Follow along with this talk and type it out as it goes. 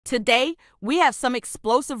Today, we have some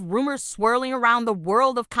explosive rumors swirling around the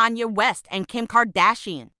world of Kanye West and Kim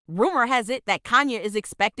Kardashian. Rumor has it that Kanye is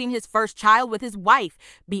expecting his first child with his wife,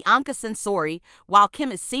 Bianca Censori, while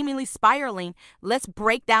Kim is seemingly spiraling. Let's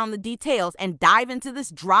break down the details and dive into this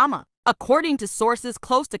drama. According to sources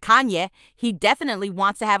close to Kanye, he definitely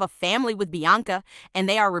wants to have a family with Bianca, and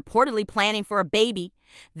they are reportedly planning for a baby.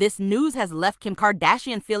 This news has left Kim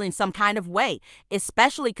Kardashian feeling some kind of way,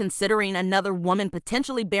 especially considering another woman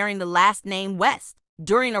potentially bearing the last name West.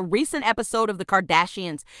 During a recent episode of The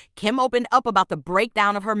Kardashians, Kim opened up about the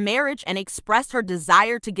breakdown of her marriage and expressed her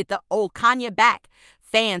desire to get the old Kanye back.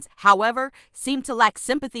 Fans, however, seem to lack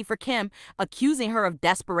sympathy for Kim, accusing her of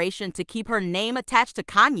desperation to keep her name attached to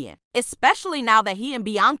Kanye, especially now that he and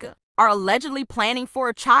Bianca are allegedly planning for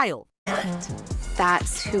a child.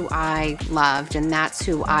 That's who I loved, and that's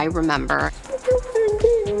who I remember.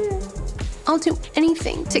 I'll do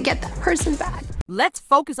anything to get that person back. Let's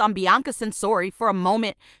focus on Bianca Censori for a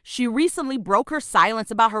moment. She recently broke her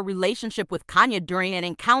silence about her relationship with Kanye during an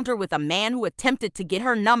encounter with a man who attempted to get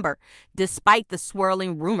her number. Despite the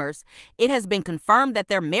swirling rumors, it has been confirmed that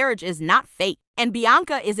their marriage is not fake, and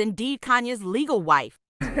Bianca is indeed Kanye's legal wife.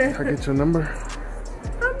 Can I get your number?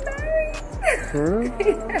 I'm married. For real?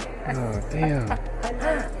 Yeah. Oh, damn.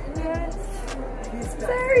 Yes.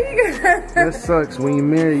 Sorry. That sucks. When you're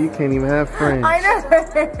married, you can't even have friends. I know.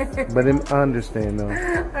 But I understand, though.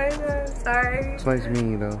 I know. Sorry. It's nice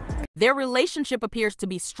meeting you, though. Their relationship appears to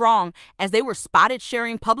be strong, as they were spotted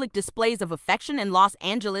sharing public displays of affection in Los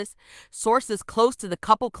Angeles. Sources close to the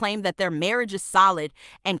couple claim that their marriage is solid,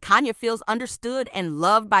 and Kanye feels understood and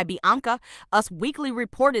loved by Bianca. Us Weekly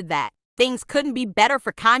reported that things couldn't be better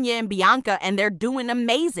for Kanye and Bianca, and they're doing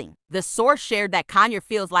amazing. The source shared that Kanye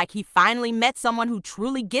feels like he finally met someone who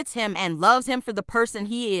truly gets him and loves him for the person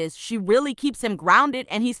he is. She really keeps him grounded,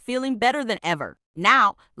 and he's feeling better than ever.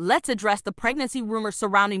 Now, let's address the pregnancy rumors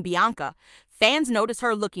surrounding Bianca. Fans notice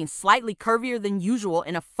her looking slightly curvier than usual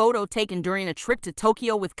in a photo taken during a trip to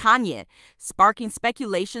Tokyo with Kanye, sparking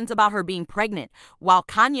speculations about her being pregnant. While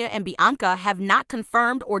Kanye and Bianca have not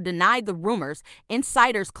confirmed or denied the rumors,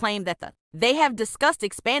 insiders claim that they have discussed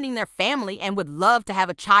expanding their family and would love to have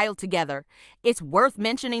a child together. It's worth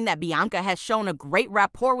mentioning that Bianca has shown a great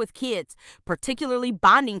rapport with kids, particularly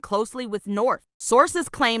bonding closely with North. Sources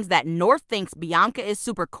claim that North thinks Bianca is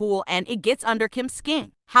super cool and it gets under Kim's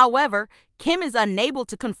skin. However, Kim is unable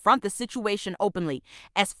to confront the situation openly,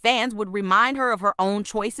 as fans would remind her of her own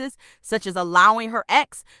choices, such as allowing her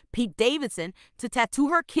ex, Pete Davidson, to tattoo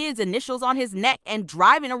her kids' initials on his neck and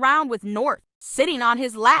driving around with North sitting on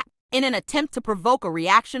his lap. In an attempt to provoke a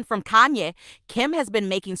reaction from Kanye, Kim has been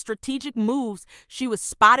making strategic moves. She was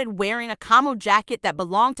spotted wearing a camo jacket that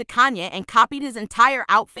belonged to Kanye and copied his entire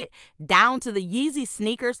outfit down to the Yeezy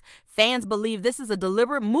sneakers. Fans believe this is a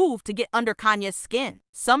deliberate move to get under Kanye's skin.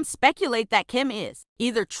 Some speculate that Kim is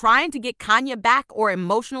either trying to get Kanye back or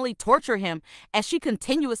emotionally torture him, as she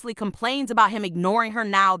continuously complains about him ignoring her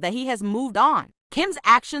now that he has moved on. Kim's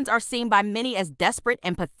actions are seen by many as desperate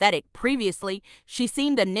and pathetic. Previously, she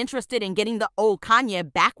seemed uninterested in getting the old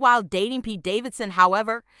Kanye back while dating Pete Davidson.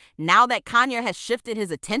 However, now that Kanye has shifted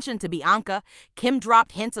his attention to Bianca, Kim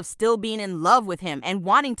dropped hints of still being in love with him and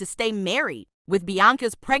wanting to stay married. With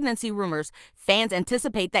Bianca's pregnancy rumors, fans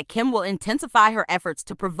anticipate that Kim will intensify her efforts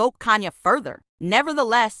to provoke Kanye further.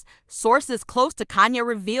 Nevertheless, sources close to Kanye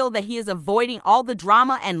reveal that he is avoiding all the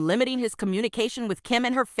drama and limiting his communication with Kim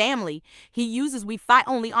and her family. He uses Wi-Fi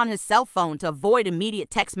only on his cell phone to avoid immediate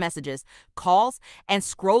text messages, calls, and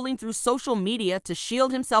scrolling through social media to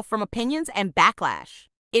shield himself from opinions and backlash.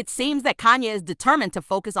 It seems that Kanye is determined to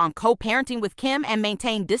focus on co-parenting with Kim and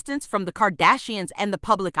maintain distance from the Kardashians and the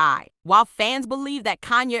public eye. While fans believe that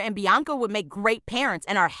Kanye and Bianca would make great parents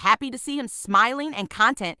and are happy to see him smiling and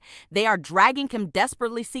content, they are dragging Kim,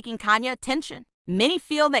 desperately seeking Kanye attention. Many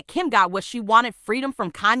feel that Kim got what she wanted, freedom from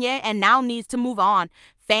Kanye, and now needs to move on.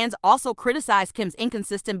 Fans also criticize Kim's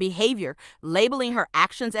inconsistent behavior, labeling her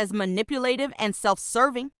actions as manipulative and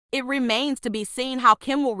self-serving. It remains to be seen how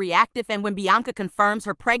Kim will react if and when Bianca confirms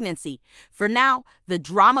her pregnancy. For now, the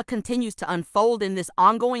drama continues to unfold in this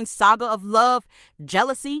ongoing saga of love,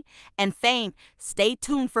 jealousy, and fame. Stay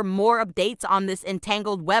tuned for more updates on this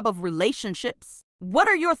entangled web of relationships. What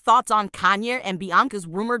are your thoughts on Kanye and Bianca's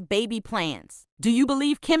rumored baby plans? Do you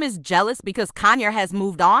believe Kim is jealous because Kanye has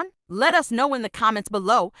moved on? Let us know in the comments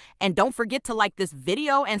below, and don't forget to like this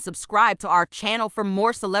video and subscribe to our channel for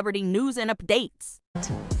more celebrity news and updates.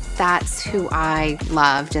 That's who I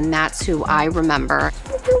loved, and that's who I remember.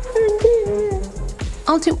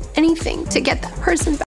 I'll do anything to get that person back.